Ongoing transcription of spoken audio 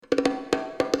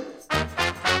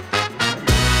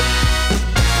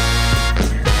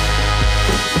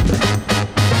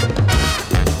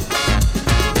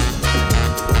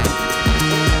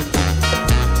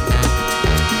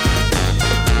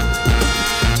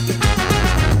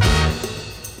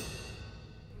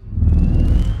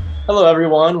Hello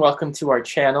everyone, welcome to our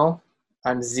channel.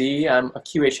 I'm Z, I'm a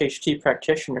QHHT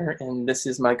practitioner, and this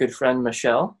is my good friend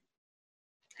Michelle.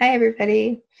 Hi,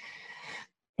 everybody.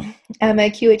 I'm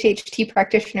a QHHT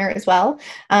practitioner as well.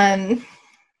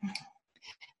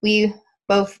 We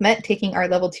both met taking our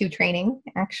level 2 training,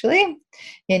 actually,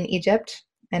 in Egypt,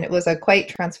 and it was a quite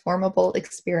transformable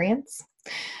experience.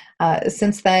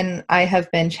 Since then, I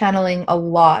have been channeling a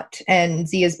lot, and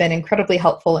Z has been incredibly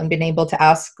helpful and been able to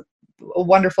ask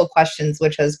wonderful questions,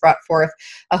 which has brought forth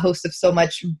a host of so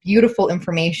much beautiful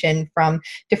information from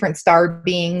different star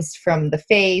beings, from the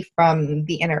Fae, from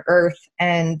the inner earth,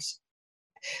 and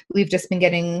we've just been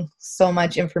getting so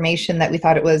much information that we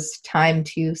thought it was time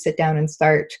to sit down and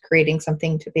start creating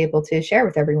something to be able to share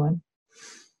with everyone.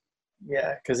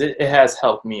 Yeah, because it has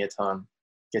helped me a ton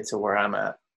get to where I'm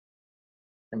at.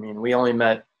 I mean, we only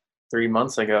met 3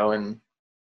 months ago, and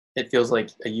it feels like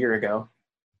a year ago.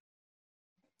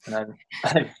 And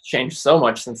I've changed so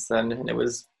much since then, and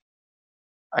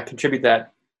I contribute a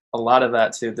lot of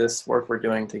that to this work we're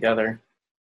doing together.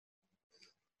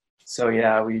 So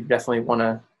yeah, we definitely want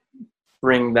to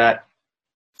bring that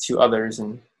to others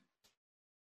and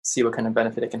see what kind of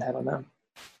benefit it can have on them.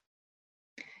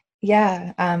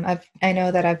 Yeah, I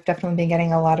know that I've definitely been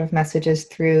getting a lot of messages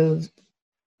through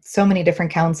so many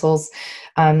different councils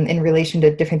in relation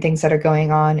to different things that are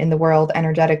going on in the world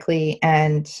energetically,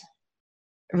 and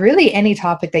really any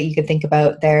topic that you could think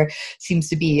about. There seems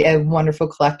to be a wonderful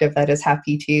collective that is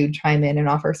happy to chime in and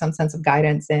offer some sense of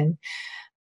guidance in.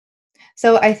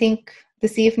 So I think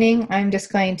this evening I'm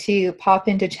just going to pop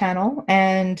into channel,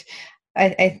 and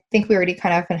I think we already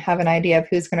kind of have an idea of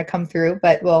who's going to come through,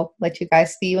 but we'll let you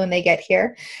guys see when they get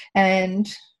here. And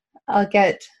I'll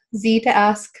get Z to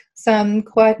ask some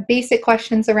basic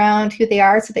questions around who they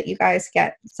are so that you guys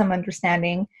get some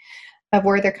understanding of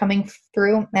where they're coming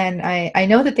through. And I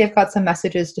know that they've got some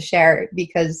messages to share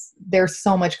because there's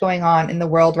so much going on in the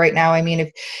world right now. I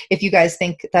mean, if you guys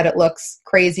think that it looks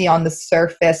crazy on the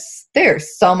surface,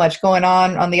 there's so much going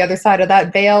on the other side of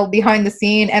that veil behind the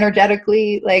scene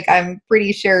energetically. Like, I'm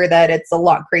pretty sure that it's a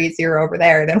lot crazier over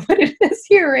there than what it is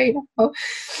here right now.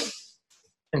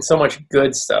 And so much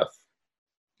good stuff.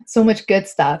 So much good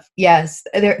stuff. Yes,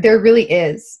 there really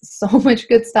is so much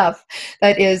good stuff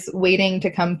that is waiting to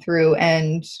come through,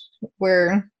 and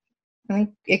we're, I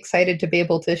think, excited to be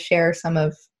able to share some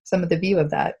of the view of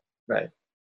that. Right.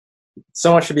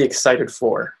 So much to be excited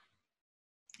for.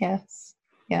 Yes.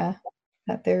 Yeah,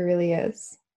 that there really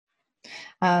is.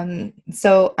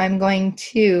 So I'm going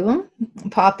to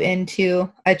pop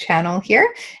into a channel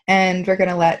here, and we're going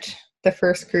to let the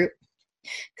first group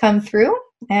come through.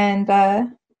 And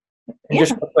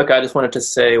just real quick, I just wanted to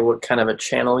say what kind of a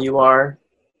channel you are.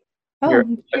 You're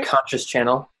a conscious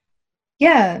channel.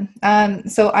 Yeah.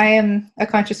 So I am a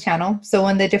conscious channel. So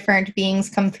when the different beings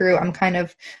come through, I'm kind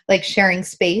of like sharing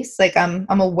space. Like I'm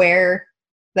aware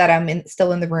that I'm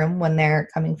still in the room when they're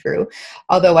coming through.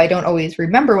 Although I don't always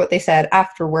remember what they said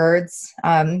afterwards.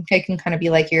 It can kind of be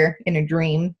like you're in a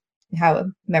dream, how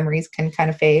memories can kind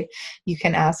of fade. You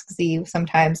can ask Z.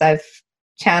 Sometimes I've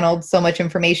channeled so much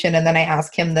information, and then I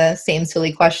ask him the same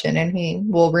silly question, and he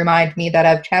will remind me that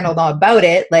I've channeled all about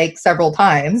it like several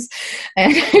times,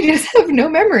 and I just have no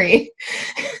memory.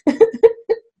 It's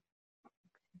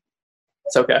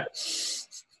okay.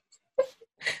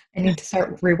 I need to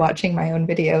start rewatching my own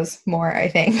videos more, I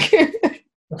think.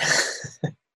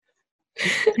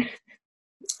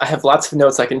 I have lots of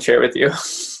notes I can share with you.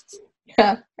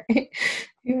 Yeah, right.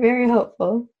 You're very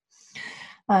helpful.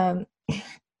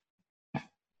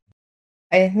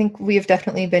 I think we've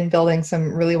definitely been building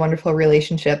some really wonderful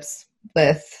relationships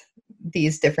with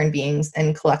these different beings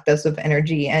and collectives of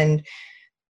energy. And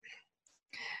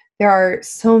there are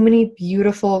so many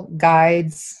beautiful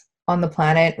guides on the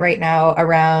planet right now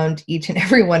around each and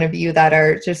every one of you that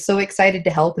are just so excited to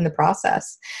help in the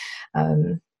process.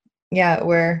 Yeah,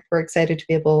 we're excited to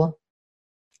be able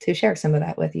to share some of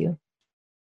that with you.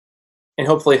 And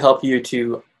hopefully help you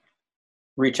to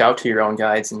reach out to your own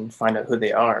guides and find out who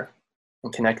they are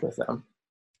and connect with them.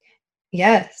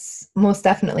 Yes, most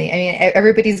definitely. I mean,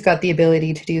 everybody's got the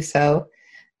ability to do so.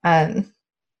 I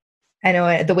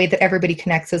know the way that everybody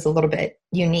connects is a little bit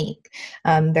unique.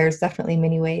 There's definitely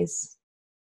many ways.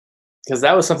 Because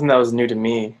that was something that was new to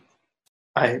me.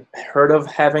 I heard of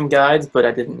having guides, but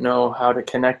I didn't know how to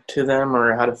connect to them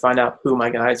or how to find out who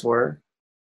my guides were.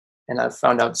 And I've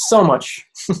found out so much,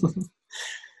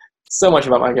 so much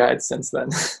about my guides since then.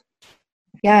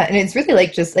 Yeah, and it's really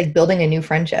like just like building a new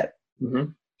friendship,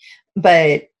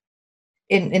 but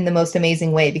in the most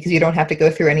amazing way, because you don't have to go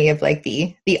through any of like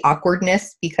the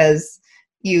awkwardness, because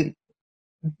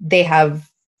they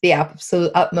have the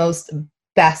absolute utmost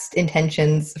best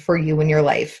intentions for you in your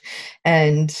life.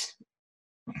 And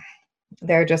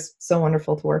they're just so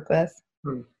wonderful to work with.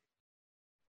 And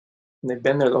they've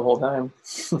been there the whole time.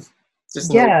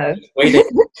 Yeah. Waiting.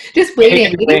 Just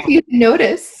waiting for you to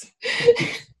notice.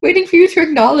 Waiting for you to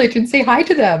acknowledge and say hi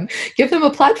to them. Give them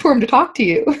a platform to talk to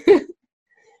you.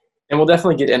 And we'll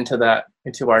definitely get into that,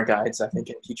 into our guides, I think,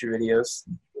 in future videos.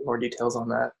 More details on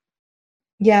that.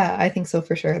 Yeah, I think so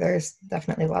for sure. There's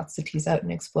definitely lots to tease out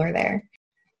and explore there.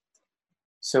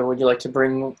 So would you like to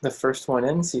bring the first one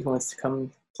in, see who wants to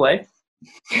come play?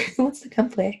 Who wants to come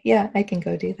play? Yeah, I can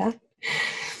go do that.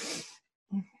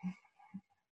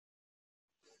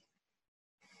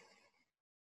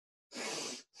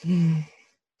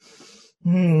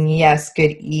 Yes,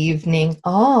 good evening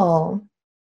all.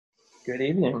 Good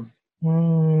evening.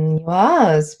 You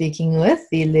are speaking with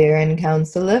the Lyran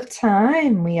Council of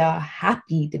Time. We are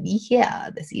happy to be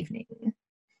here this evening.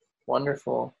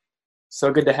 Wonderful.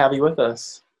 So good to have you with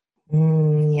us.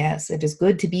 Yes, it is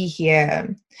good to be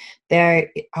here.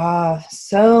 There are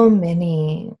so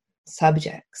many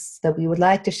subjects that we would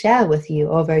like to share with you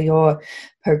over your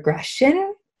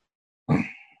progression.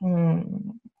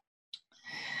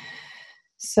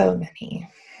 So many.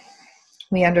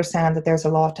 We understand that there's a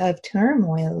lot of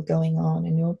turmoil going on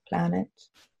in your planet.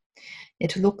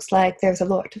 It looks like there's a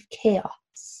lot of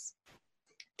chaos.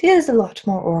 It is a lot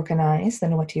more organized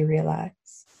than what you realize.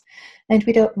 And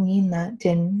we don't mean that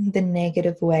in the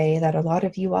negative way that a lot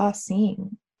of you are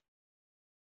seeing.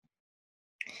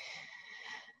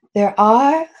 There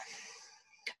are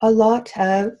a lot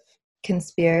of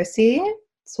conspiracy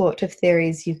sort of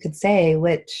theories, you could say,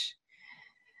 which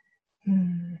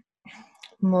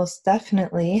most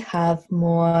definitely have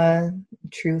more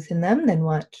truth in them than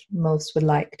what most would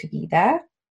like to be there.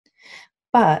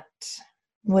 But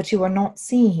what you are not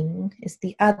seeing is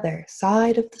the other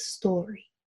side of the story.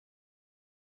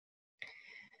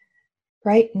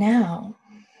 Right now,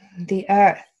 the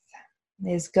Earth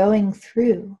is going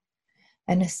through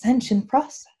an ascension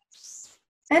process.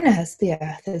 And as the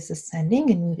Earth is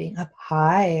ascending and moving up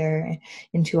higher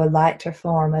into a lighter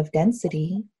form of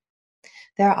density,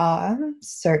 there are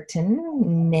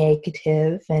certain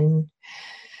negative and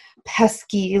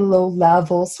pesky,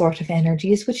 low-level sort of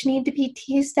energies which need to be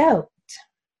teased out.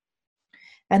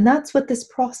 And that's what this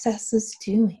process is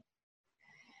doing.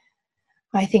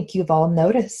 I think you've all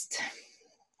noticed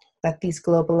that these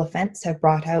global events have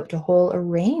brought out a whole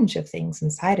range of things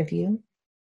inside of you.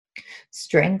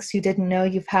 Strengths you didn't know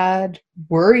you've had,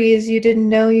 worries you didn't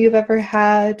know you've ever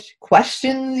had,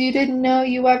 questions you didn't know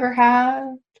you ever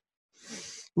had,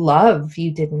 love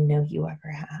you didn't know you ever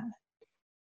had.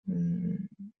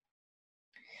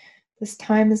 This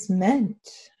time is meant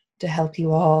to help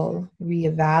you all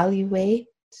reevaluate,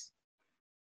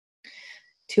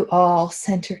 to all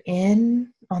center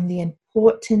in on the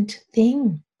important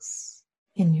things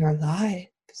in your lives.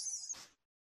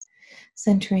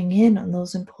 Centering in on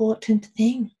those important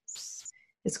things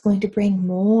is going to bring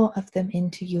more of them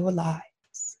into your lives.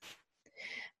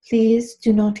 Please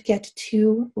do not get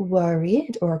too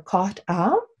worried or caught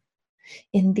up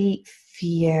in the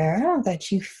fear that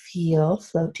you feel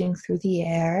floating through the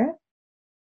air.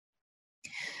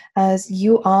 As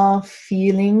you are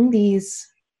feeling these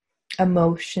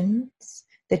emotions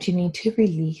that you need to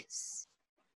release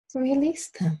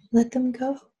them, let them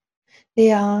go.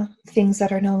 They are things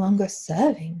that are no longer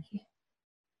serving you.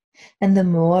 And the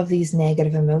more of these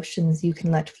negative emotions you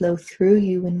can let flow through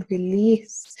you and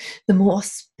release, the more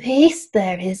space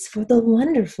there is for the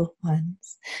wonderful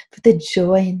ones, for the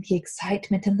joy and the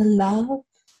excitement and the love.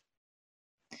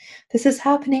 This is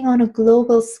happening on a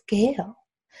global scale.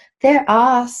 There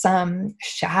are some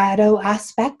shadow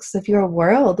aspects of your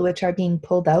world which are being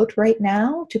pulled out right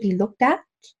now to be looked at,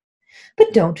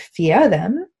 but don't fear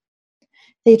them.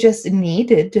 They just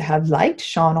needed to have light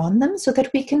shone on them so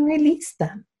that we can release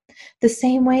them. The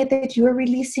same way that you are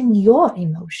releasing your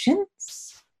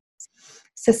emotions.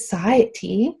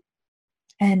 Society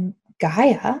and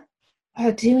Gaia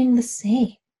are doing the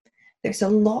same. There's a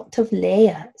lot of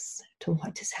layers to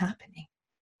what is happening.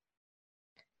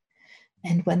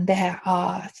 And when there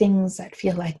are things that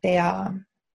feel like they are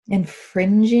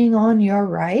infringing on your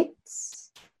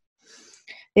rights,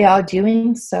 they are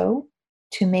doing so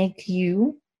to make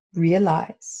you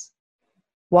realize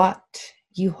what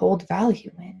you hold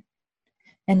value in,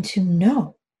 and to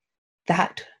know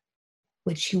that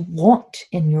which you want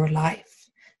in your life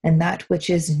and that which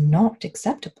is not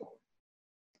acceptable.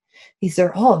 These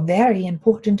are all very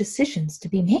important decisions to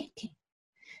be making.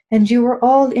 And you are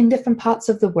all in different parts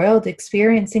of the world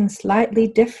experiencing slightly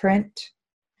different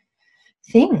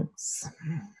things.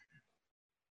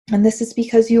 And this is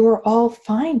because you are all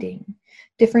finding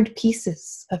different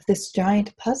pieces of this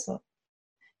giant puzzle.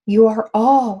 You are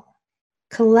all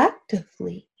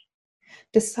collectively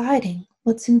deciding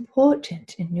what's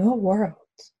important in your world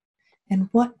and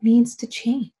what needs to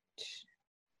change.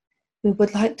 We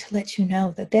would like to let you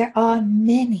know that there are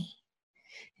many,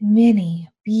 many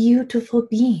beautiful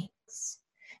beings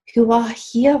who are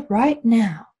here right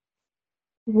now,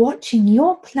 watching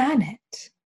your planet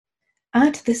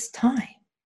at this time.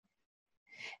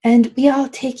 And we are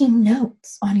taking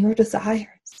notes on your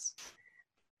desires.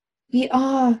 We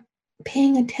are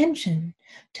paying attention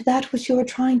to that which you are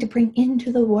trying to bring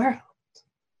into the world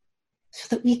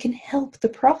so that we can help the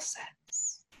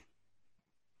process.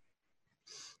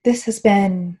 This has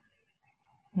been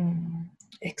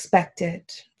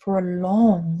expected for a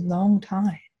long, long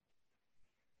time.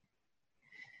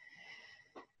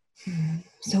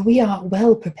 So we are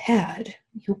well prepared,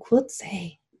 you could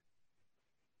say.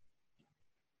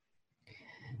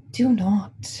 Do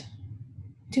not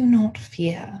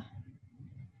fear.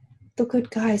 The good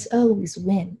guys always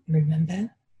win,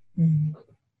 remember? And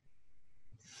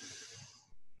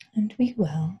we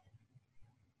will.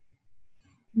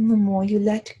 And the more you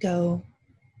let go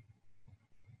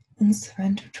and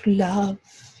surrender to love,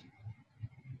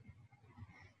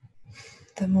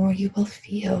 the more you will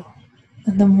feel,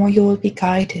 and the more you will be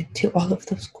guided to all of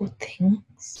those good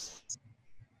things.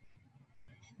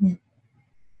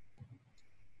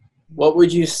 What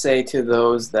would you say to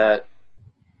those that,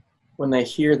 when they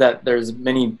hear that there's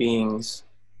many beings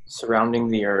surrounding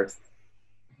the earth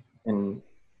and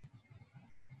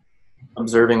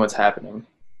observing what's happening,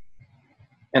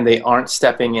 and they aren't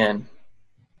stepping in,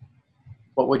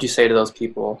 what would you say to those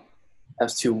people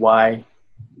as to why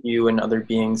you and other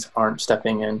beings aren't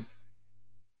stepping in?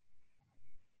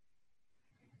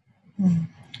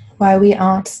 Why we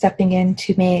aren't stepping in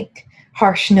to make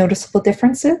harsh, noticeable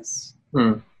differences?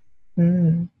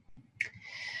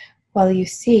 Well, you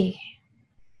see,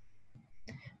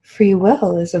 free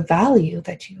will is a value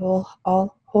that you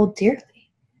all hold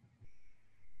dearly.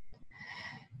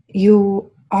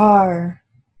 You are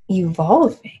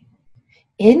evolving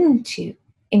into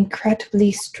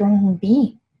incredibly strong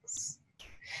beings.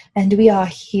 And we are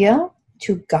here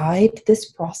to guide this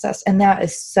process. And there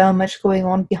is so much going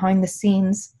on behind the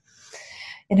scenes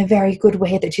in a very good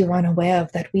way that you're unaware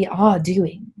of that we are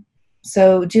doing.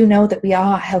 So do know that we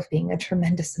are helping a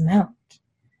tremendous amount.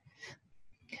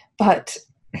 But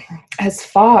as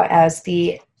far as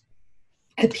the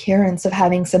appearance of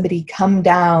having somebody come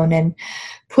down and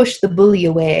push the bully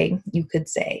away, you could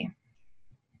say,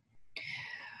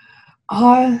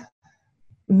 our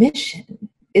mission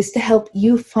is to help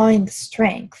you find the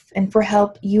strength and for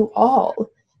help you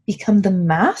all become the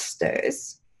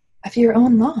masters of your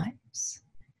own lives,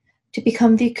 to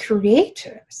become the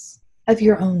creators of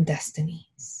your own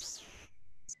destinies.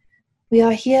 We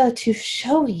are here to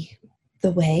show you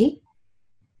the way,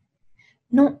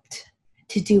 not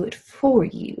to do it for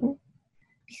you,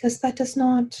 because that does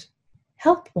not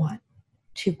help one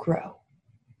to grow.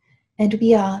 And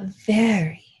we are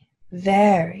very,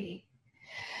 very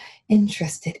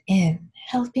interested in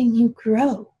helping you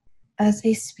grow as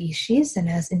a species and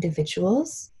as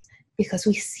individuals, because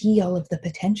we see all of the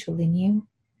potential in you.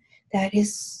 There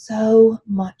is so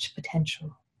much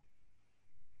potential.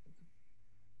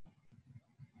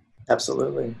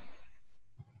 Absolutely.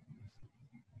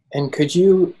 And could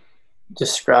you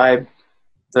describe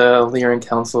the Lyran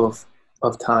Council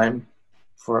of Time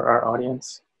for our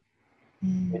audience?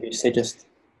 Maybe say, just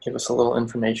give us a little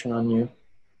information on you.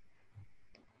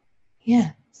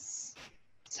 Yes.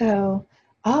 So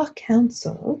our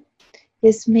council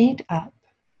is made up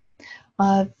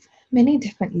of many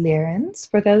different Lyrans.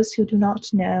 For those who do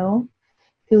not know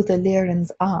who the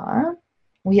Lyrans are,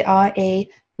 we are a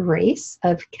race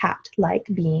of cat-like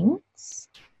beings.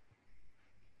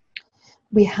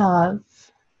 We have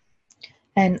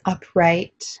an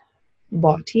upright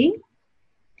body,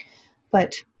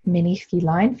 but many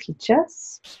feline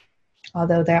features,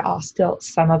 although there are still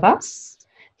some of us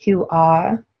who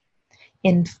are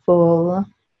in full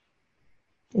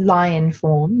lion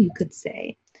form, you could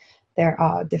say. There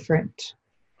are different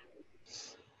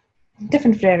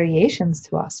variations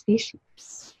to our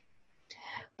species.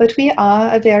 But we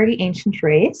are a very ancient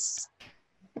race,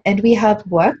 and we have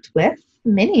worked with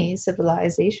many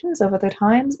civilizations over the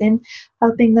times in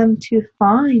helping them to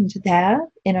find their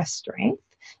inner strength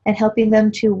and helping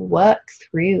them to work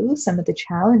through some of the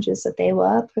challenges that they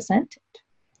were presented.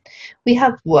 We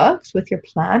have worked with your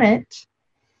planet.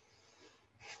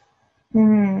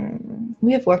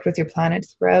 We have worked with your planet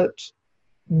throughout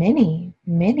many,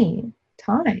 many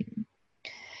times.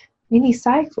 many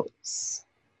cycles.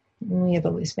 We have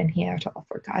always been here to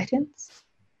offer guidance.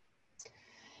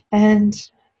 And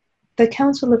the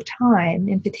Council of Time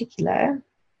in particular,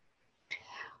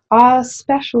 our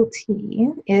specialty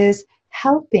is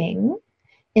helping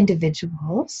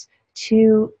individuals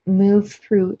to move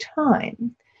through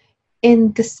time,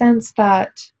 in the sense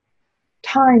that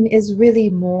time is really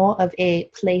more of a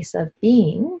place of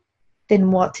being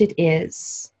than what it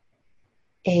is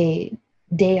a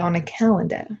day on a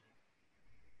calendar.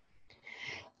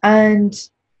 And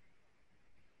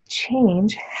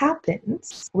change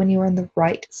happens when you're in the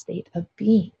right state of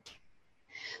being.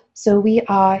 So we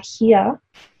are here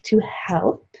to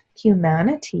help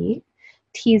humanity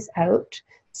tease out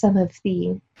some of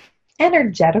the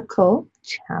energetical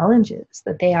challenges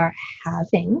that they are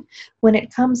having when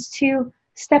it comes to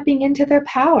stepping into their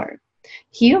power.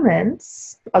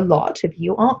 Humans, a lot of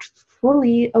you, aren't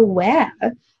fully aware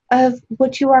of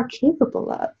what you are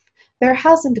capable of. There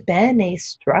hasn't been a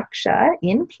structure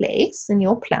in place in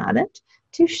your planet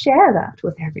to share that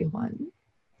with everyone.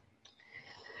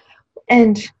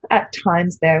 And at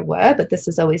times there were, but this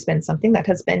has always been something that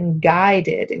has been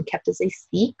guided and kept as a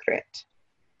secret.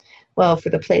 Well, for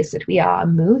the place that we are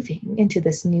moving into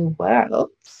this new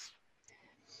world,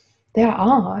 there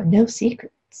are no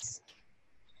secrets.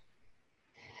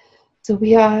 So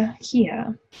we are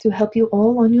here to help you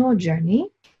all on your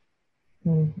journey.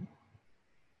 We're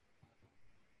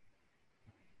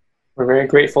very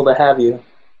grateful to have you.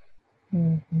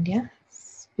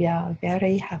 Yes, we are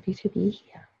very happy to be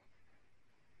here.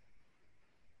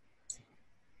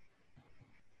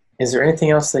 Is there anything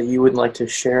else that you would like to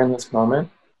share in this moment?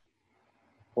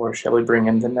 Or shall we bring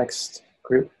in the next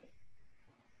group?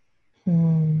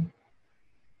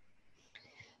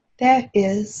 There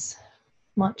is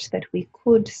much that we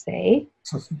could say.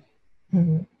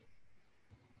 And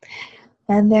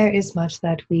there is much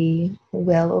that we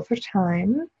will over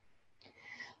time.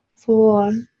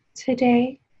 For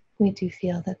today, we do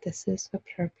feel that this is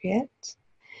appropriate.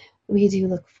 We do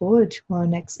look forward to our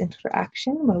next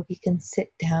interaction where we can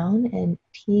sit down and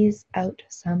tease out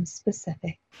some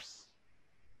specifics.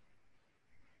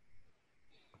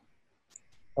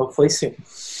 Hopefully soon.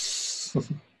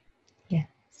 Yes.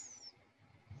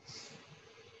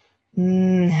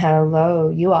 Hello,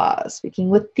 you are speaking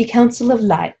with the Council of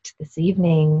Light this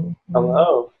evening.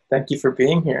 Hello, thank you for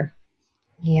being here.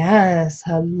 Yes,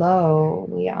 hello.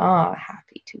 We are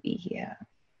happy to be here.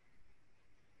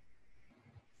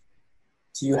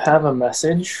 Do you have a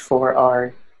message for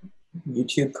our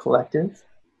YouTube collective?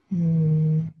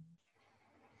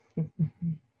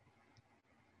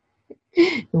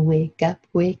 Wake up,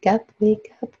 wake up,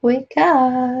 wake up, wake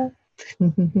up.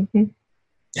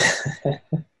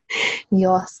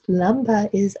 Your slumber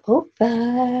is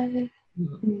over.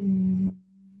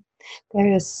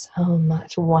 There is so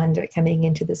much wonder coming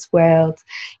into this world.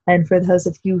 And for those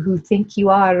of you who think you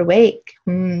are awake,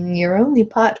 you're only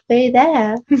partway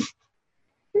there.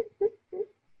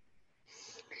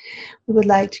 We would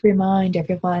like to remind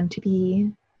everyone to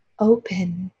be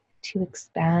open to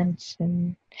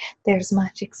expansion. There's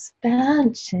much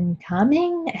expansion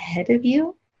coming ahead of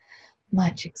you.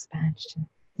 Much expansion.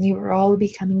 You are all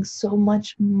becoming so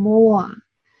much more.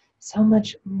 So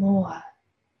much more.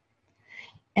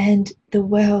 And the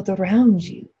world around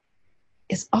you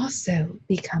is also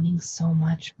becoming so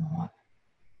much more.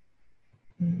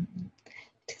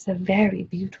 It is a very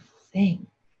beautiful thing.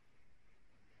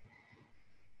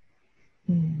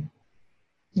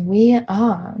 We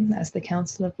are, as the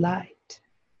Council of Light,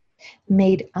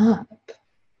 made up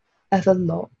of a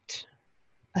lot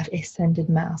of ascended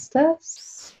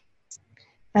masters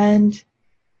and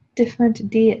different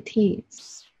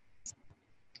deities.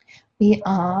 We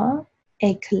are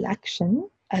a collection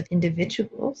of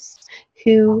individuals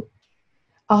who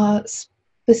are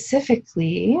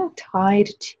specifically tied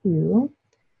to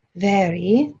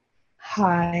very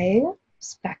high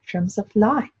spectrums of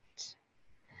light.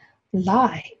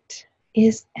 Light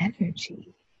is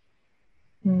energy.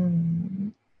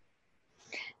 And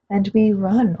we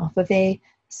run off of a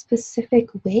specific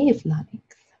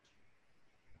wavelength.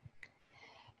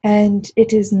 And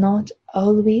it is not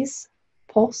always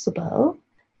possible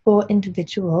for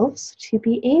individuals to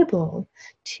be able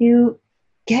to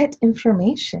get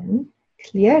information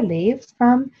clearly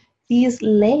from these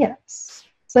layers.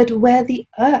 But where the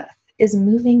earth is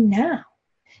moving now,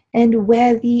 and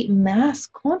where the mass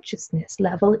consciousness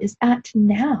level is at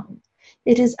now,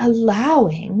 it is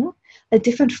allowing a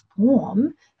different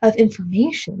form of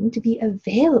information to be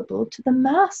available to the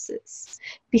masses,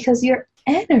 because your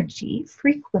energy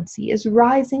frequency is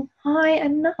rising high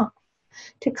enough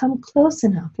to come close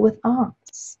enough with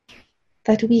us.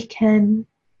 that we can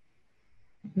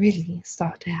really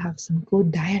start to have some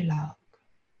good dialogue.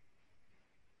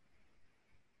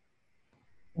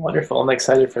 Wonderful. I'm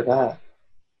excited for that.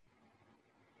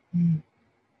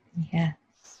 Yes,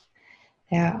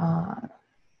 there are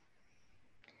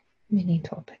many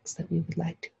topics that we would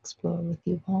like to explore with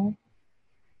you all.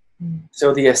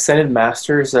 So the Ascended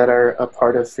Masters that are a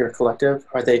part of your collective,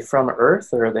 are they from Earth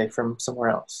or are they from somewhere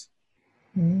else?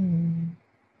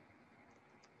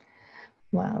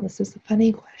 Well, this is a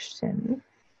funny question.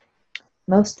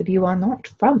 Most of you are not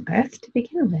from Earth to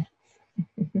begin with.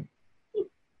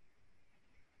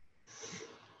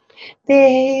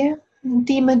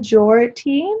 The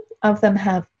majority of them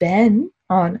have been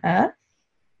on Earth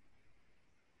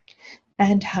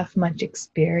and have much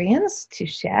experience to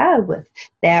share with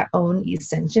their own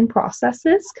ascension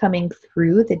processes coming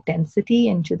through the density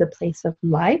into the place of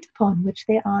light upon which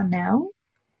they are now.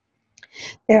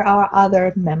 There are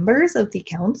other members of the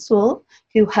council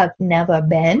who have never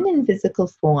been in physical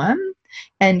form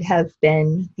and have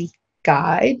been the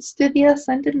guides to the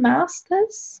Ascended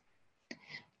Masters.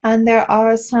 And there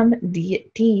are some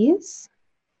deities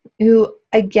who,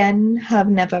 again, have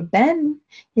never been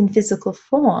in physical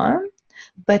form,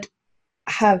 but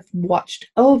have watched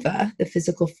over the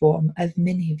physical form of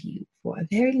many of you for a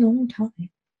very long time.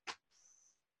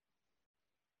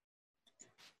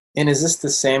 And is this the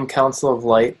same Council of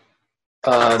Light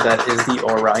that is the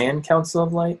Orion Council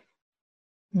of Light?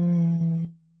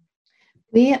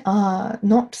 We are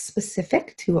not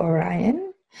specific to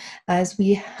Orion, as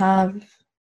we have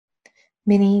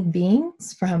many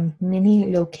beings from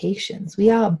many locations.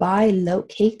 We are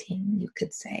bilocating, you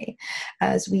could say,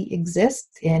 as we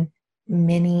exist in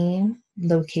many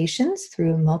locations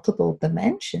through multiple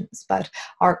dimensions, but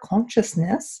our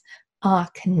consciousness are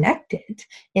connected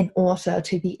in order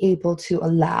to be able to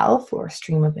allow for a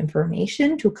stream of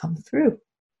information to come through.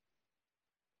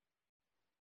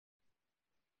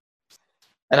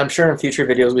 And I'm sure in future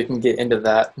videos we can get into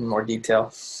that in more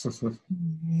detail.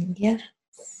 Yes,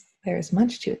 there's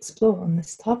much to explore on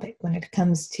this topic when it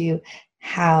comes to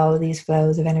how these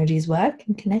flows of energies work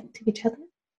and connect to each other.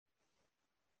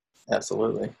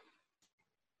 Absolutely.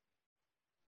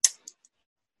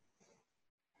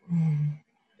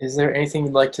 Is there anything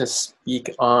you'd like to speak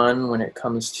on when it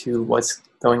comes to what's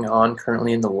going on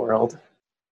currently in the world?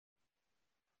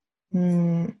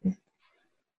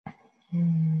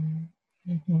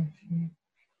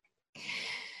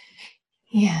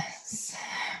 Yes,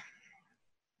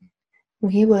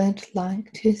 we would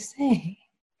like to say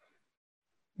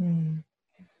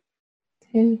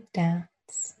to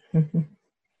dance.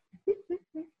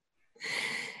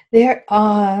 There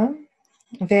are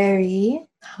very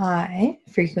high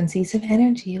frequencies of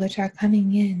energy which are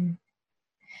coming in.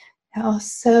 There are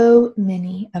so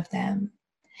many of them.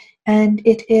 And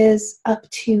it is up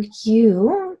to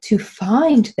you to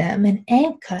find them and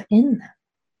anchor in them.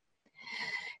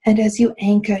 And as you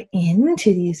anchor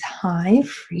into these high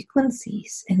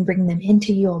frequencies and bring them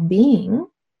into your being,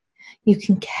 you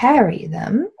can carry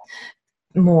them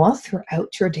more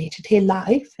throughout your day-to-day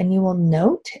life, and you will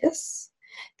notice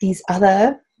these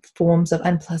other forms of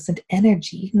unpleasant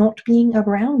energy not being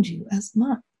around you as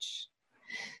much.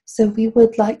 So we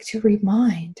would like to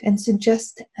remind and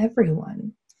suggest to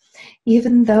everyone,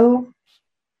 even though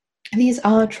these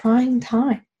are trying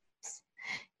times,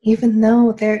 even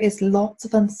though there is lots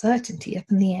of uncertainty up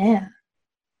in the air,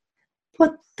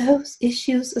 put those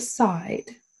issues aside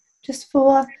just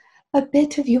for a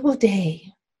bit of your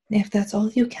day, if that's all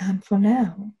you can for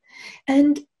now,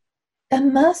 and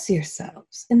immerse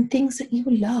yourselves in things that you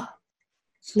love,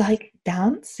 like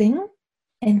dancing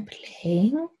and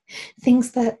playing,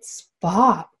 things that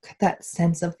spark that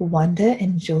sense of wonder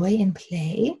and joy and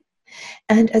play.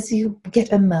 And as you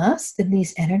get immersed in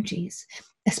these energies,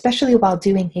 especially while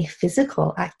doing a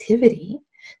physical activity,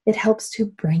 it helps to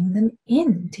bring them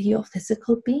into your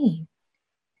physical being.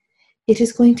 It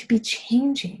is going to be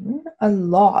changing a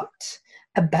lot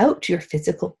about your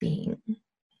physical being.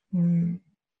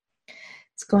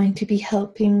 It's going to be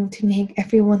helping to make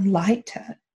everyone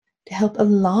lighter, to help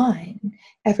align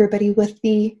everybody with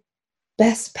the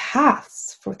best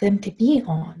paths for them to be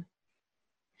on.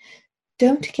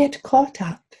 Don't get caught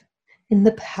up in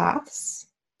the paths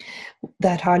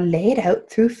that are laid out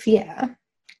through fear,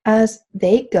 as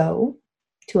they go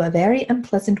to a very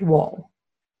unpleasant wall.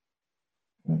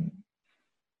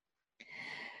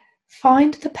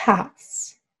 Find the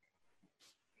paths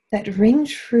that ring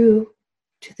true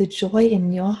to the joy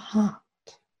in your heart.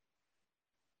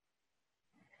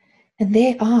 And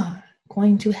they are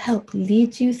going to help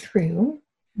lead you through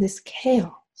this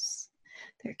chaos.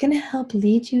 They're going to help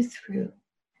lead you through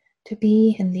to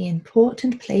be in the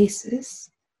important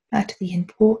places at the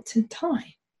important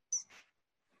time.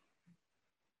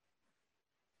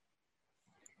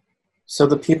 So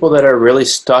the people that are really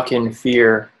stuck in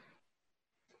fear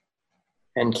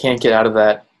and can't get out of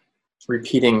that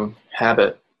repeating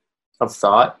habit of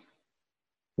thought,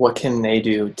 what can they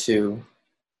do to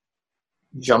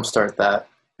jumpstart that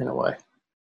in a way?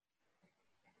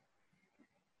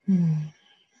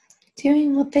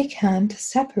 Doing what they can to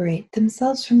separate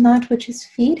themselves from that which is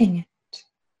feeding it.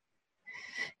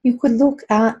 You could look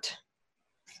at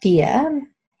fear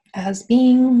as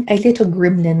being a little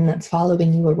gremlin that's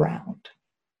following you around.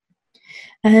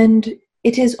 And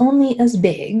it is only as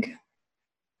big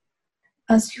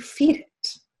as you feed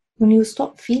it. When you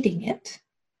stop feeding it,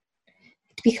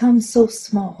 it becomes so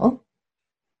small,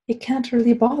 it can't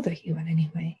really bother you in any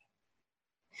way.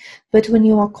 But when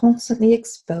you are constantly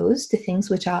exposed to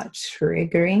things which are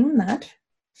triggering that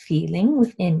feeling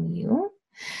within you,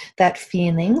 that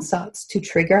feeling starts to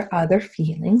trigger other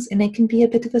feelings, and it can be a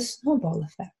bit of a snowball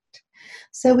effect.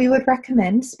 So we would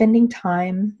recommend spending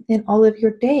time in all of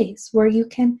your days where you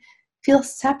can feel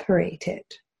separated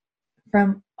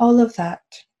from all of that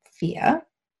fear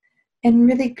and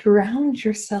really ground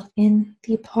yourself in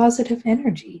the positive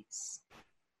energies.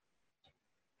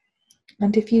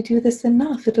 And if you do this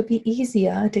enough, it'll be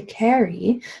easier to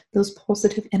carry those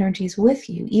positive energies with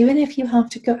you, even if you have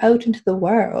to go out into the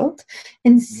world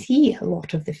and see a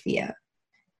lot of the fear.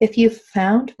 If you've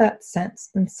found that sense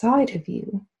inside of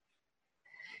you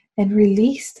and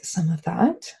released some of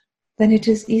that, then it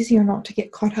is easier not to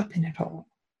get caught up in it all.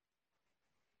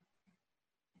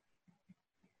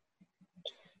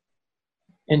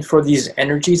 And for these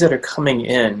energies that are coming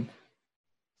in,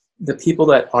 the people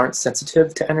that aren't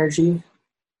sensitive to energy,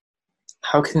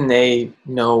 how can they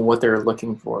know what they're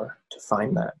looking for to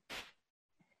find that?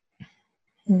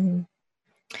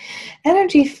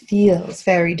 Energy feels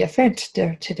very different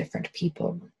to different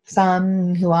people.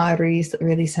 Some who are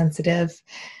really sensitive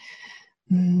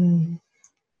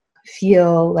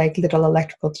feel like little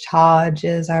electrical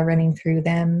charges are running through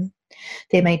them.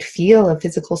 They might feel a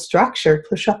physical structure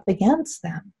push up against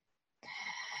them.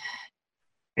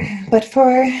 But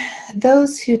for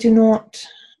those who do not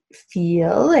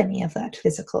feel any of that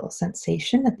physical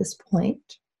sensation at this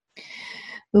point,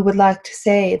 we would like to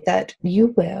say that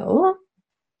you will,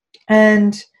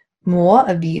 and more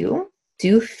of you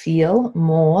do feel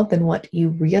more than what you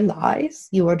realize.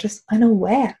 You are just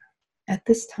unaware at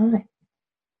this time.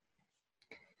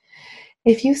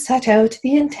 If you set out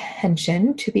the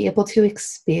intention to be able to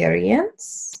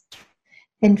experience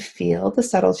and feel the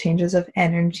subtle changes of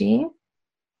energy,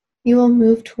 you will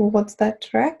move towards that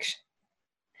direction.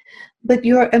 But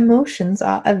your emotions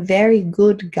are a very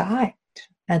good guide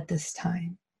at this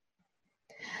time,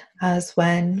 as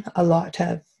when a lot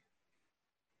of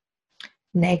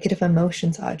negative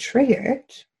emotions are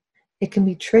triggered, it can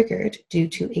be triggered due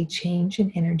to a change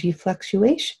in energy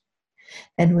fluctuation.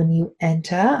 And when you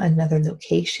enter another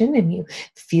location and you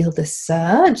feel the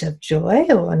surge of joy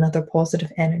or another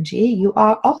positive energy, you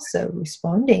are also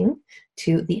responding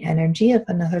to the energy of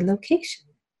another location.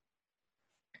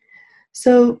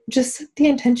 So just set the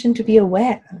intention to be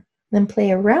aware and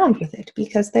play around with it,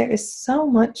 because there is so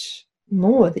much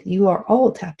more that you are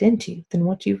all tapped into than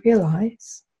what you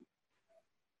realize.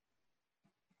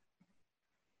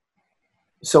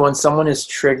 So when someone is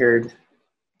triggered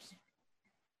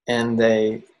and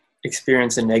they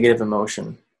experience a negative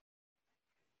emotion,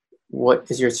 what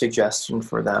is your suggestion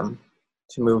for them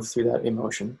to move through that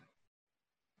emotion?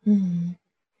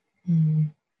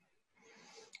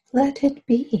 Let it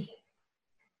be.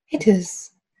 It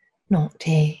is not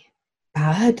a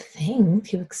bad thing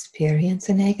to experience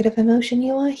a negative emotion.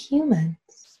 You are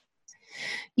humans.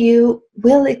 You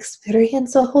will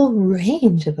experience a whole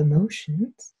range of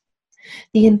emotions.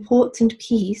 The important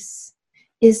piece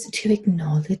is to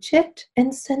acknowledge it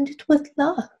and send it with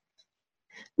love.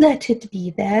 Let it be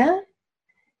there.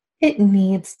 It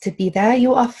needs to be there.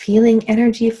 You are feeling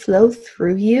energy flow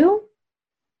through you.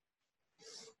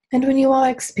 And when you are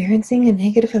experiencing a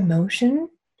negative emotion,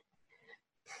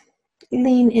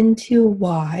 lean into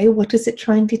why. What is it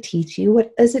trying to teach you?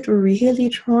 What is it really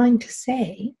trying to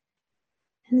say?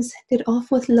 And send it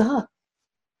off with love.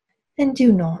 And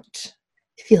do not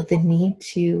feel the need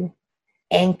to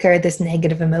anchor this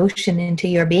negative emotion into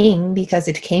your being because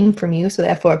it came from you, so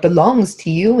therefore it belongs to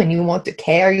you, and you want to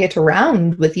carry it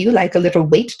around with you like a little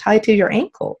weight tied to your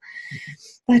ankle.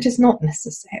 That is not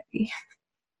necessary.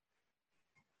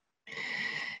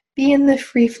 Be in the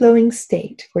free-flowing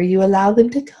state where you allow them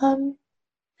to come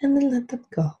and then let them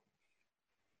go.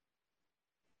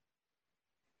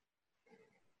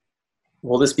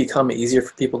 Will this become easier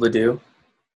for people to do?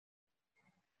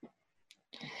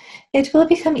 It will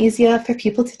become easier for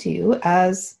people to do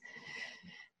as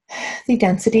the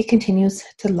density continues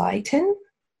to lighten,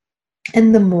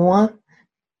 and the more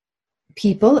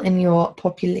people in your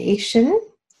population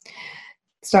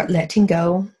start letting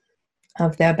go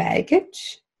of their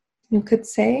baggage, you could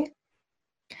say,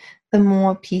 the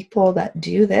more people that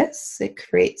do this, it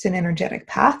creates an energetic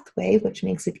pathway, which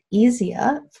makes it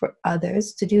easier for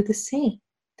others to do the same.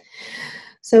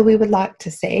 So we would like to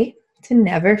say to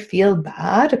never feel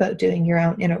bad about doing your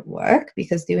own inner work,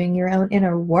 because doing your own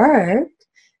inner work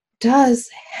does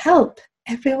help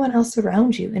everyone else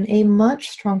around you in a much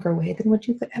stronger way than what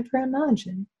you could ever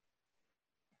imagine.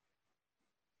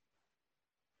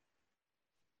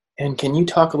 And can you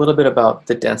talk a little bit about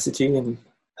the density and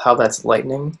how that's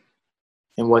lightening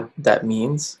and what that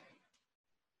means?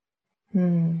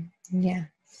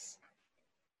 Yes.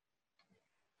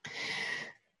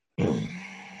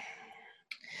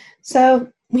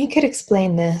 So we could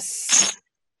explain this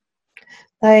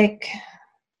like,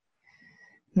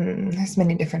 there's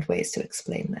many different ways to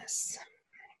explain this.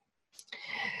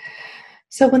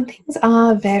 So when things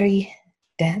are very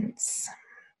dense,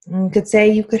 you could say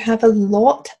you could have a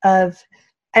lot of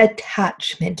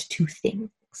attachment to things.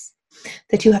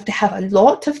 That you have to have a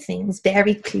lot of things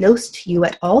very close to you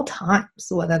at all times,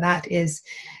 whether that is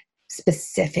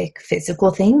specific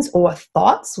physical things or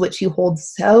thoughts which you hold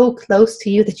so close to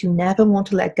you that you never want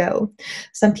to let go.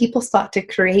 Some people start to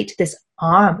create this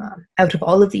armor out of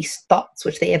all of these thoughts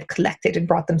which they have collected and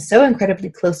brought them so incredibly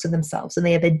close to themselves, and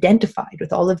they have identified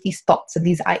with all of these thoughts and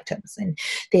these items, and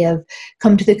they have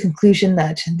come to the conclusion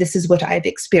that this is what I've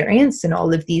experienced and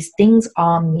all of these things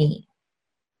are me.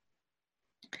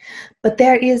 But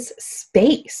there is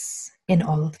space in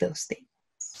all of those things.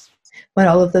 When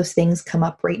all of those things come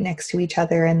up right next to each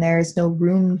other and there is no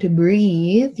room to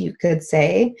breathe, you could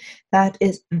say, that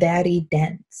is very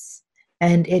dense.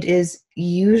 And it is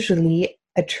usually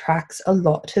attracts a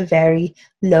lot of very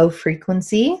low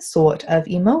frequency sort of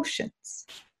emotions.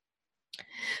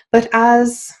 But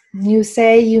as you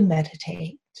say, you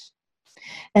meditate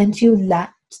and you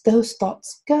let those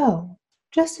thoughts go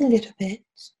just a little bit,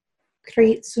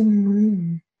 create some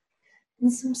room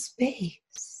and some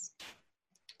space.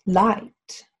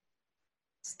 Light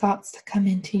starts to come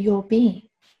into your being.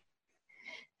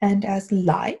 And as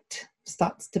light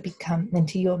starts to become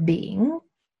into your being,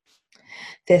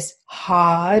 this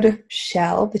hard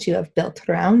shell that you have built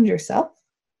around yourself,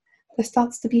 there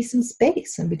starts to be some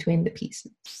space in between the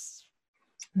pieces.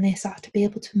 And they start to be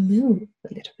able to move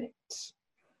a little bit.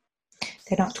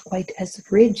 They're not quite as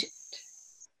rigid.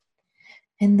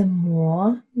 And the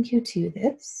more you do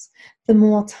this, the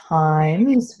more time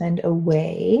you spend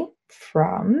away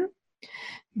from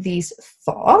these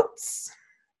thoughts,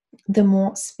 the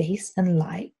more space and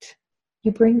light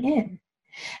you bring in.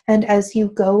 And as you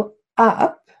go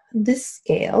up this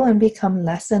scale and become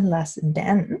less and less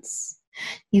dense,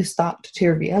 you start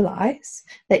to realize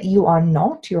that you are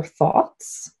not your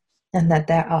thoughts and that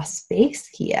there are space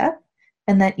here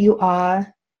and that you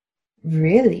are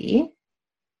really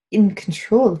in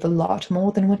control of a lot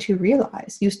more than what you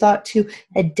realize. You start to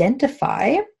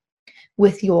identify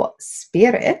with your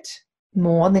spirit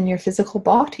more than your physical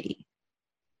body.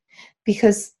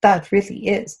 Because that really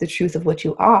is the truth of what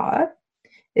you are,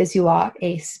 is you are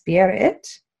a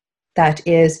spirit that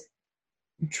is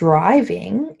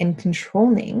driving and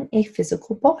controlling a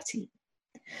physical body.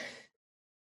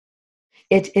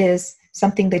 It is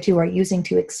something that you are using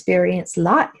to experience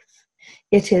life.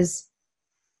 It is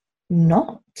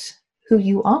not who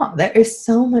you are. There is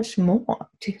so much more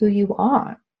to who you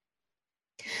are.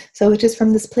 So it is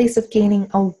from this place of gaining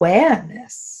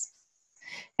awareness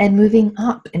and moving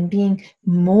up and being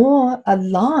more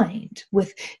aligned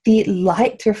with the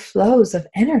lighter flows of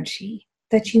energy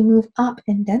that you move up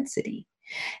in density.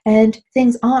 And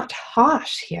things aren't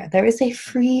harsh here. There is a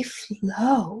free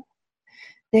flow.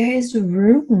 There is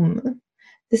room.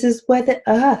 This is where the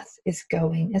earth is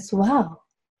going as well.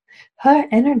 Her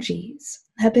energies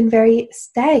have been very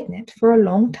stagnant for a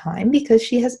long time because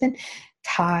she has been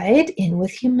tied in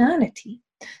with humanity.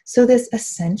 So this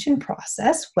ascension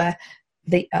process where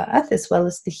the earth as well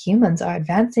as the humans are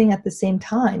advancing at the same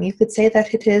time, you could say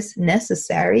that it is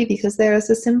necessary because there is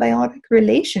a symbiotic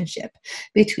relationship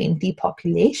between the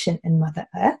population and Mother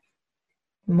Earth,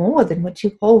 more than what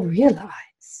you all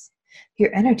realize.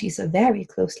 Your energies are very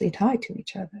closely tied to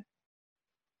each other.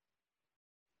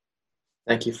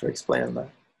 Thank you for explaining that.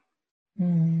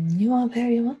 You are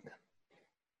very welcome.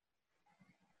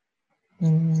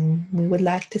 We would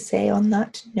like to say on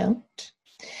that note,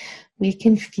 we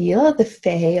can feel the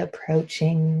Fae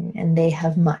approaching, and they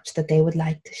have much that they would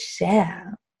like to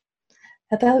share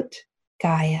about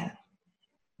Gaia.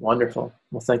 Wonderful.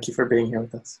 Well, thank you for being here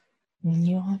with us.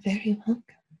 You are very welcome.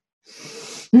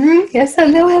 Yes,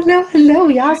 hello, hello, hello.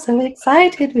 We are so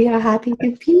excited. We are happy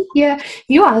to be here.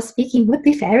 You are speaking with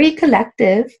the Fairy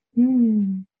Collective.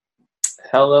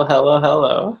 Hello, hello,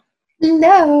 hello.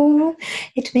 Hello.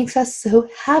 It makes us so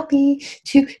happy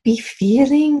to be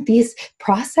feeling this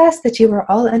process that you are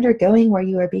all undergoing, where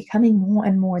you are becoming more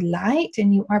and more light,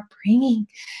 and you are bringing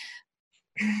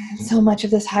so much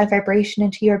of this high vibration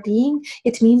into your being.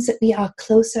 It means that we are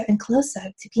closer and closer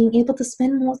to being able to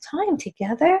spend more time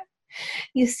together.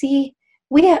 You see,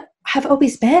 we have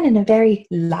always been in a very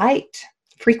light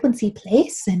frequency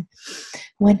place, and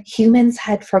when humans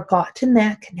had forgotten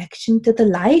their connection to the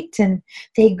light and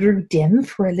they grew dim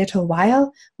for a little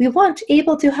while, we weren't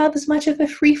able to have as much of a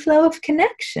free flow of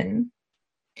connection.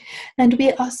 And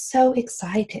we are so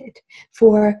excited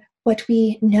for what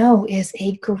we know is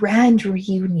a grand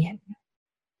reunion.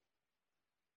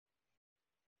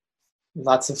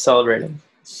 Lots of celebrating.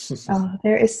 Oh,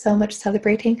 there is so much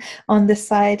celebrating on this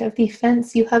side of the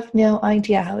fence. You have no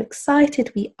idea how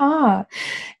excited we are.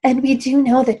 And we do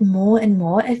know that more and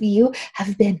more of you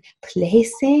have been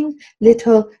placing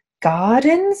little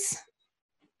gardens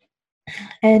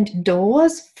and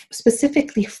doors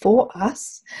specifically for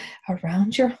us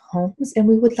around your homes, and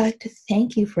we would like to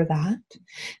thank you for that,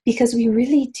 because we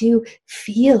really do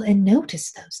feel and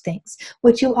notice those things.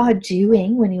 What you are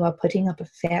doing when you are putting up a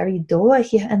fairy door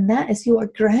here, and that is you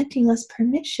are granting us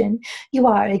permission. You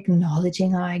are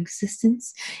acknowledging our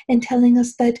existence and telling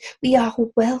us that we are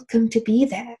welcome to be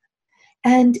there.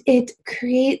 And it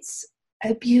creates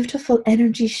a beautiful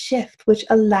energy shift, which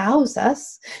allows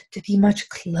us to be much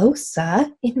closer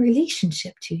in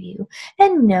relationship to you,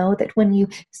 and know that when you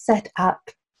set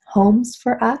up homes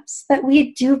for us, that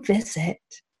we do visit.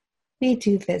 We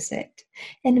do visit,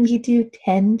 and we do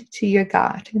tend to your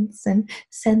gardens and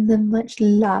send them much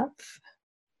love.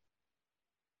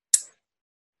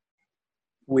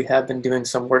 We have been doing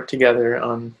some work together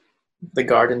on the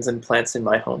gardens and plants in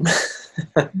my home.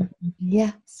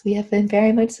 Yes, we have been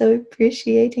very much so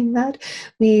appreciating that.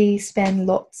 We spend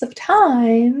lots of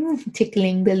time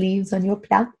tickling the leaves on your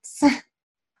plants,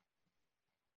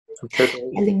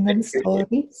 telling them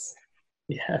stories.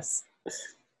 Yes.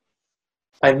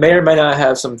 I may or may not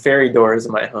have some fairy doors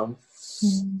in my home.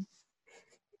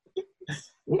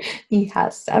 He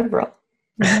has several.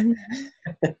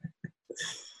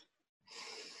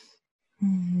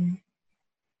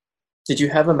 Did you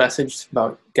have a message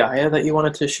about Gaia that you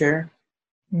wanted to share?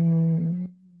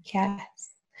 Yes.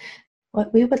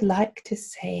 What we would like to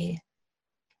say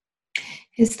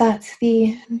is that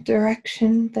the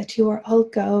direction that you are all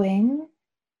going,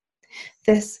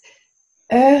 this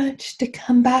urge to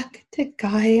come back to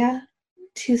Gaia,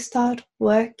 to start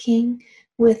working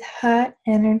with her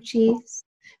energies,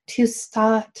 to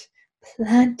start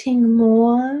planting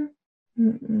more.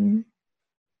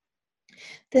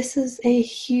 This is a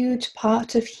huge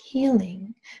part of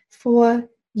healing for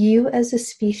you as a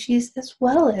species, as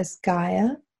well as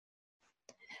Gaia,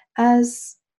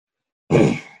 as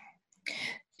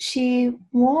she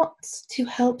wants to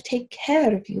help take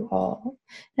care of you all.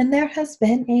 And there has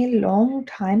been a long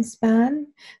time span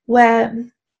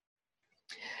where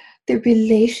the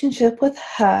relationship with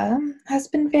her has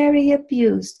been very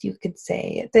abused, you could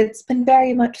say. It's been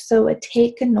very much so a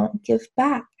take and not give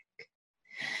back.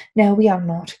 Now, we are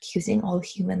not accusing all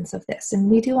humans of this, and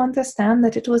we do understand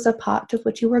that it was a part of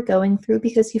what you were going through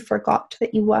because you forgot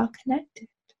that you were connected.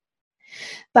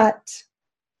 But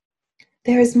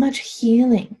there is much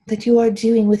healing that you are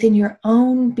doing within your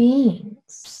own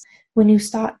beings when you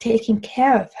start taking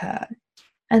care of her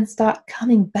and start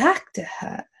coming back to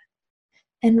her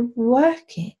and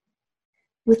working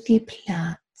with the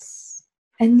plants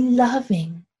and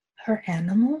loving her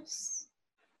animals.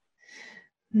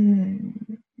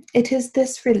 It is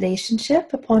this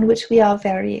relationship upon which we are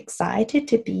very excited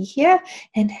to be here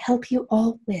and help you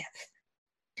all with,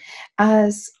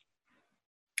 as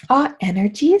our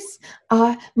energies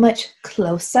are much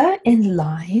closer in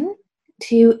line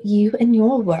to you and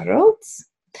your worlds,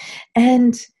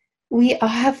 and we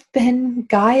have been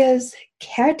Gaia's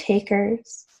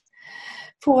caretakers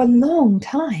for a long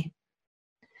time.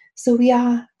 So we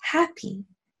are happy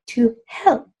to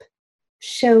help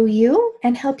show you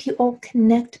and help you all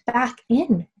connect back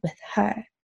in with her.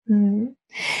 And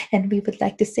we would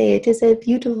like to say it is a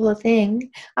beautiful thing.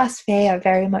 Us Fae are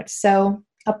very much so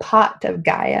a part of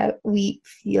Gaia. We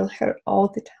feel her all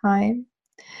the time.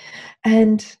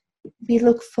 And we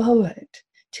look forward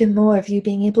to more of you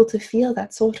being able to feel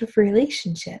that sort of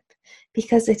relationship,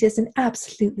 because it is an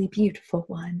absolutely beautiful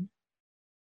one.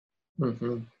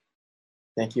 Mm-hmm.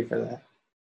 Thank you for that.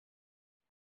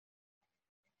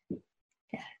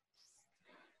 Yeah.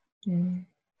 Mm.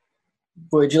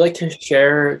 Would you like to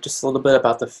share just a little bit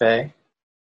about the Fae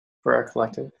for our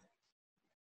collective?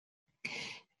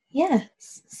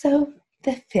 Yes. So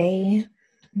the Fae,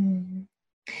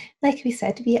 like we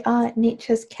said, we are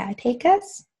nature's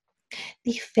caretakers.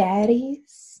 The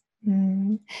fairies.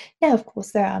 Yeah, of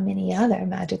course, there are many other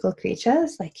magical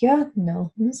creatures like your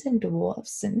gnomes and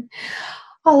dwarfs and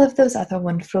all of those other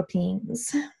wonderful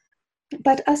beings.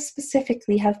 But us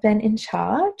specifically have been in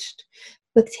charge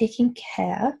with taking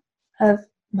care of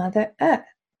Mother Earth.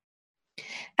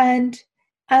 And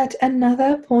at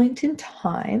another point in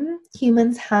time,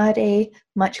 humans had a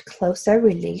much closer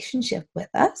relationship with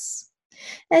us,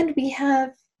 and we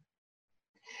have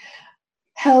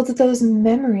held those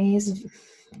memories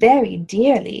very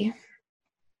dearly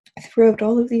throughout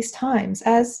all of these times,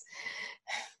 as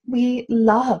we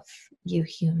love you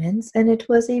humans, and it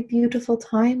was a beautiful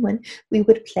time when we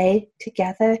would play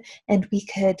together and we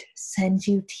could send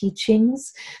you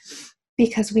teachings,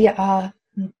 because we are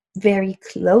very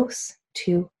close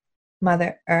to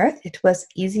Mother Earth. It was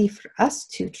easy for us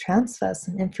to transfer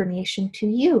some information to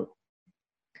you.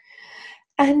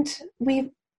 And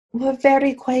we were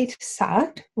very quite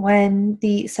sad when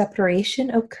the separation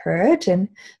occurred and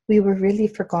we were really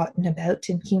forgotten about,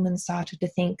 and humans started to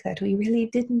think that we really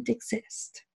didn't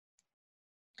exist.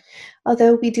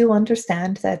 Although we do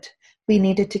understand that we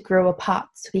needed to grow apart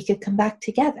so we could come back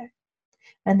together.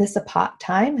 And this apart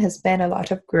time has been a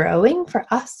lot of growing for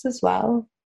us as well.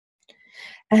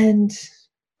 And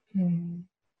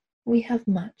we have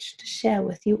much to share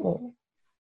with you all.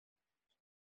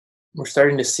 We're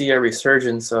starting to see a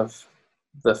resurgence of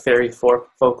the fairy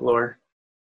folklore.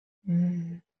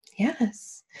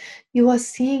 Yes, you are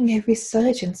seeing a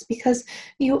resurgence because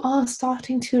you are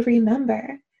starting to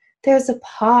remember. There's a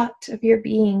part of your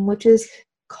being which is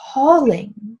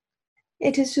calling.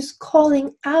 It is just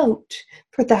calling out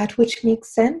for that which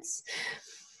makes sense.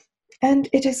 And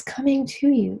it is coming to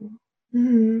you.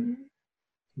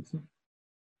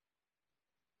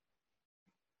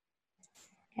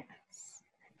 Yes.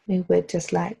 We would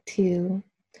just like to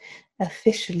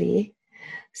officially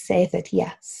say that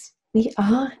yes, we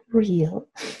are real.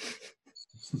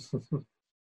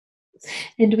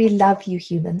 And we love you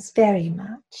humans very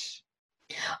much.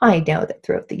 I know that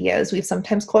throughout the years we've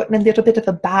sometimes gotten a little bit of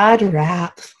a bad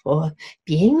rap for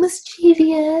being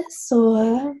mischievous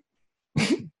or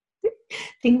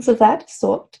things of that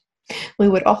sort. We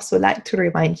would also like to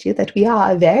remind you that we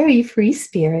are very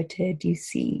free-spirited, you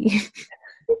see.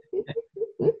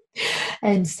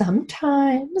 And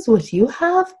sometimes what you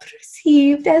have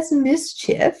perceived as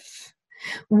mischief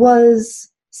was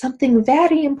something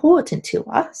very important to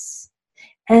us.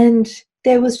 And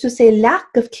there was just a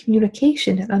lack of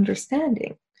communication and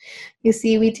understanding. You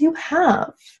see, we do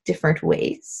have different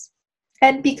ways.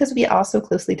 And because we are so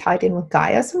closely tied in with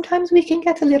Gaia, sometimes we can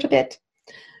get a little bit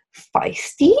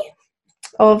feisty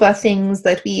over things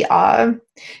that we are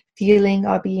feeling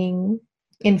are being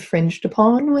infringed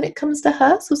upon when it comes to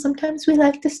her. So sometimes we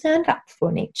like to stand up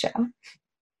for nature.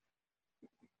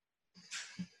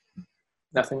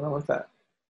 Nothing wrong with that.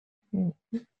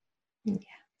 Yes.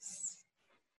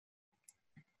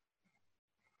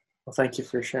 Well, thank you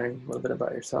for sharing a little bit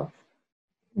about yourself.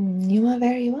 You are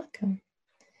very welcome.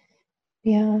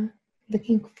 We are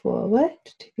looking forward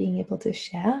to being able to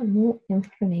share more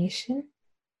information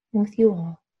with you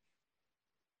all.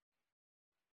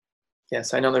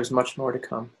 Yes, I know there's much more to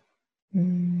come.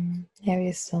 There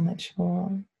is so much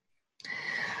more.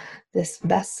 This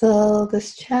vessel,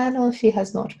 this channel, she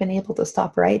has not been able to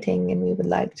stop writing, and we would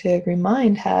like to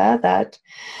remind her that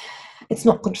it's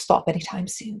not going to stop anytime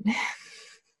soon.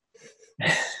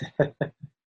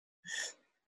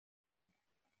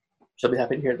 She'll be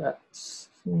happy to hear that. Yes.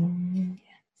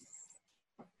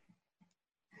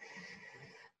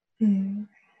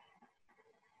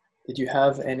 Did you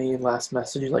have any last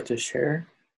message you'd like to share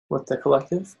with the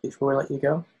collective before we let you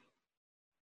go?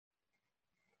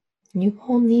 You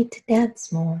all need to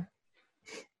dance more.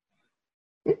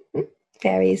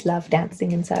 Fairies love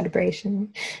dancing in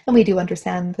celebration, and we do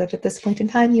understand that at this point in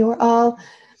time you are all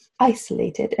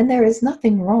isolated, and there is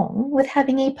nothing wrong with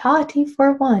having a party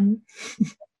for one.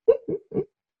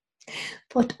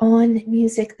 Put on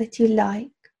music that you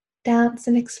like, dance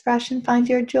and express and find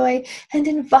your joy, and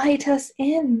invite us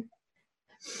in.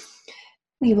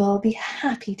 We will be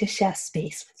happy to share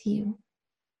space with you.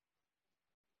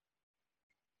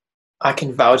 I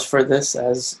can vouch for this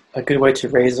as a good way to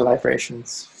raise the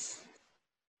vibrations.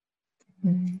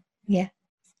 Yeah.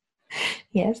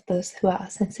 Yes, those who are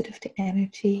sensitive to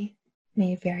energy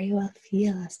may very well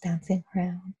feel us dancing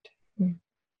around.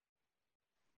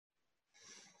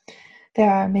 There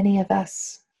are many of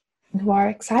us who are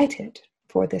excited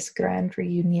for this grand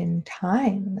reunion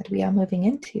time that we are moving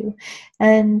into.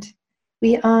 And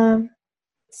we are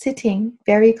sitting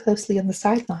very closely on the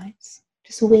sidelines,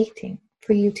 just waiting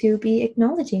for you to be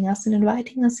acknowledging us and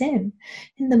inviting us in.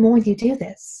 And the more you do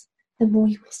this, the more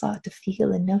you will start to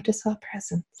feel and notice our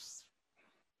presence.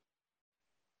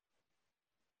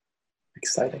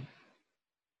 Exciting.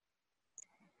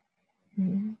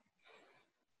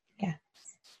 Yes.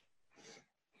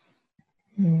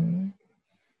 Do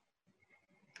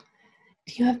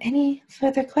you have any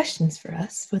further questions for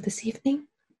us for this evening?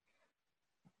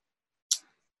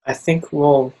 I think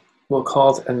we'll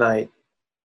call it a night,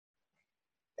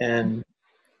 and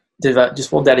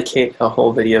we'll dedicate a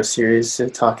whole video series to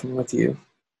talking with you.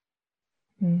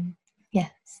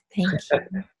 Yes, thank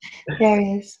you. There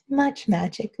is much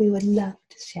magic we would love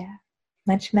to share.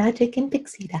 Much magic in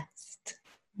pixie dust.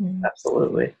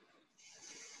 Absolutely.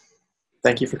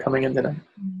 Thank you for coming in tonight.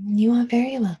 You are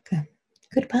very welcome.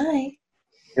 Goodbye.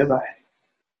 Goodbye.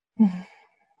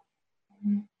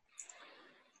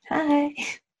 Hi.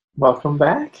 Welcome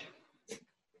back.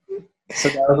 So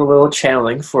that was a little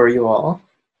channeling for you all.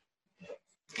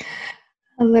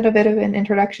 A little bit of an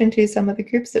introduction to some of the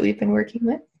groups that we've been working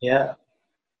with. Yeah.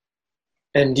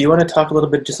 And do you want to talk a little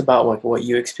bit just about like what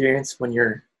you experience when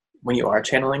you are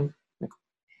channeling?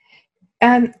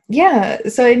 Yeah.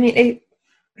 So I mean,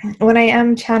 when I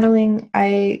am channeling,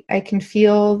 I can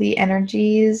feel the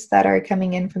energies that are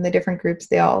coming in from the different groups.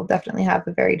 They all definitely have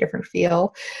a very different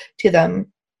feel to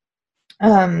them.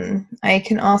 I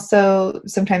can also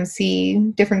sometimes see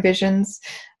different visions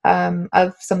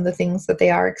of some of the things that they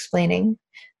are explaining.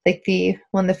 Like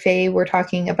when the Fae were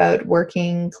talking about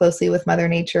working closely with Mother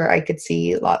Nature, I could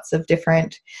see lots of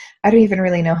different, I don't even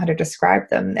really know how to describe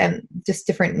them, and just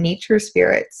different nature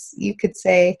spirits, you could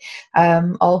say,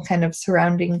 all kind of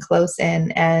surrounding close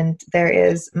in. And there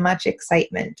is much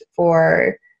excitement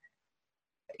for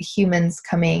humans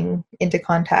coming into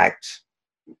contact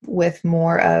with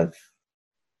more of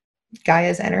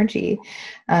Gaia's energy.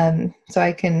 So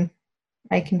I can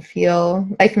feel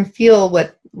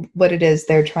what it is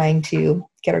they're trying to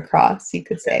get across, you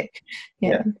could say.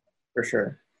 Yeah, for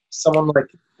sure. Someone like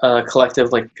a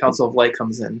collective like Council of Light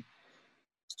comes in.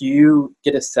 Do you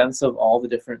get a sense of all the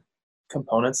different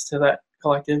components to that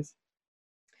collective?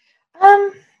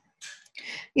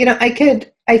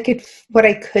 What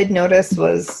I could notice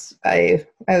was I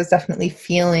was definitely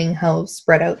feeling how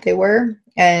spread out they were,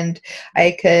 and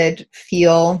I could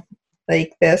feel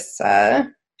like this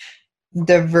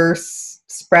diverse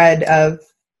spread of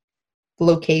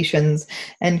locations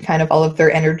and kind of all of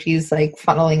their energies like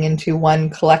funneling into one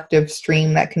collective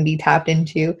stream that can be tapped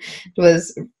into. It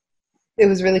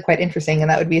was really quite interesting, and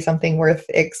that would be something worth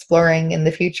exploring in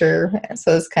the future.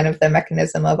 So it's kind of the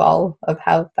mechanism of all of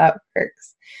how that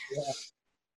works.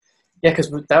 Yeah,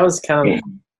 because that was kind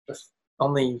of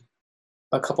only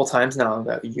a couple times now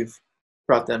that you've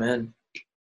brought them in.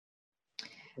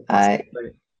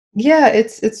 Yeah,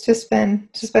 it's just been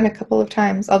a couple of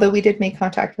times. Although we did make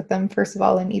contact with them first of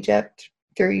all in Egypt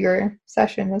through your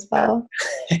session as well.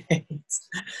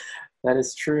 That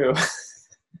is true.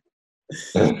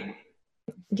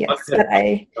 Yes,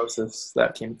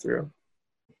 that came through.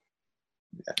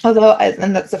 Yeah.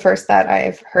 And that's the first that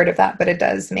I've heard of that, but it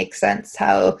does make sense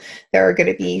how there are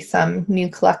going to be some new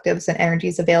collectives and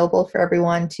energies available for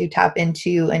everyone to tap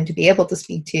into and to be able to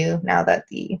speak to now that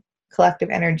the collective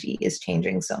energy is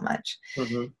changing so much.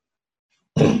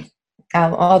 Mm-hmm.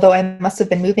 Although I must have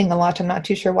been moving a lot, I'm not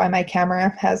too sure why my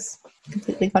camera has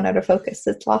completely gone out of focus.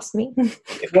 It's lost me.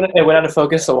 It went out of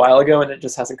focus a while ago, and it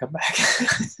just hasn't come back.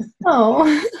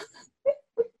 Oh,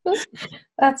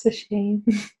 that's a shame.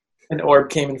 An orb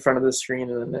came in front of the screen,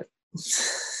 and then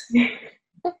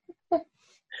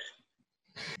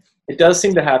it does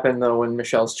seem to happen though when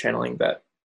Michelle's channeling that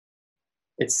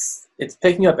it's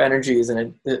picking up energies,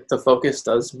 and the focus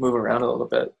does move around a little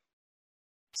bit.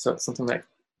 So it's something that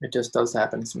it just does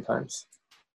happen sometimes.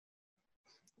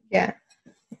 Yeah.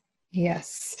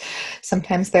 Yes.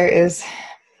 Sometimes there is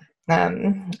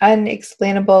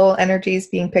unexplainable energies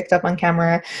being picked up on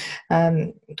camera.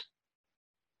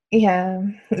 Yeah,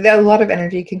 a lot of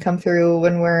energy can come through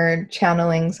when we're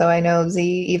channeling. So I know Z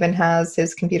even has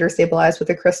his computer stabilized with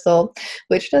a crystal,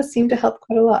 which does seem to help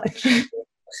quite a lot.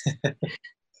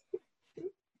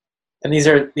 And these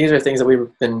are things that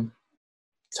we've been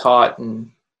taught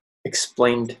and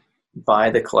explained by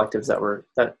the collectives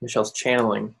that Michelle's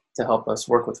channeling to help us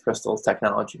work with crystals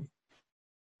technology.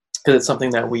 Because it's something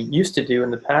that we used to do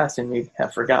in the past and we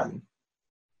have forgotten.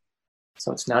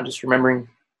 So it's now just remembering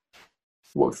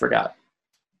what we forgot.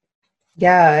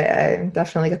 Yeah, I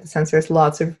definitely get the sense there's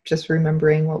lots of just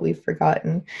remembering what we've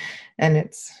forgotten. And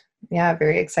it's, yeah,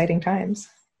 very exciting times.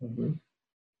 Mm-hmm.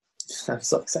 I'm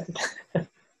so excited.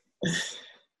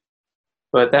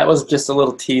 But that was just a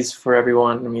little tease for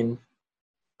everyone. I mean,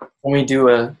 when we do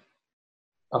a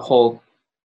whole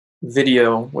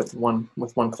video with one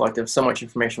collective, so much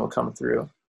information will come through.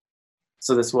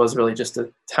 So this was really just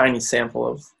a tiny sample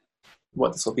of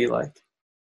what this will be like.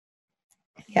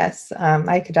 Yes,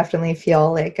 I could definitely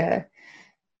feel like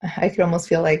I could almost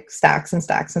feel like stacks and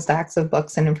stacks and stacks of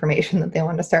books and information that they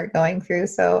want to start going through.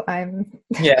 So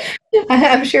Yeah,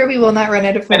 I'm sure we will not run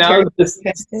out of I know, material. just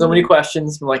so many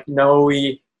questions. I'm like, no,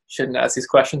 we shouldn't ask these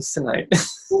questions tonight.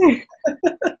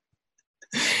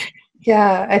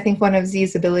 Yeah, I think one of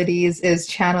Z's abilities is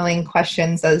channeling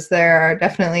questions, as there are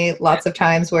definitely lots of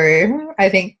times where I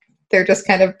think they're just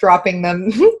kind of dropping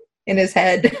them in his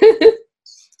head.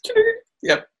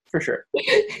 Yep, for sure.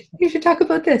 You should talk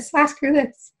about this. Ask her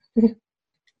this.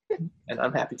 And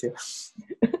I'm happy to.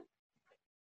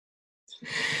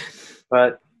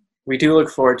 But we do look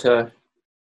forward to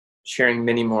sharing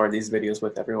many more of these videos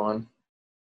with everyone.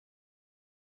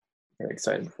 Very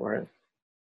excited for it.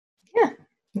 Yeah,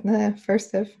 the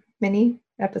first of many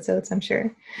episodes, I'm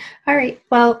sure. All right,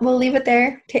 well, we'll leave it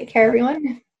there. Take care,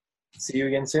 everyone. See you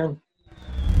again soon.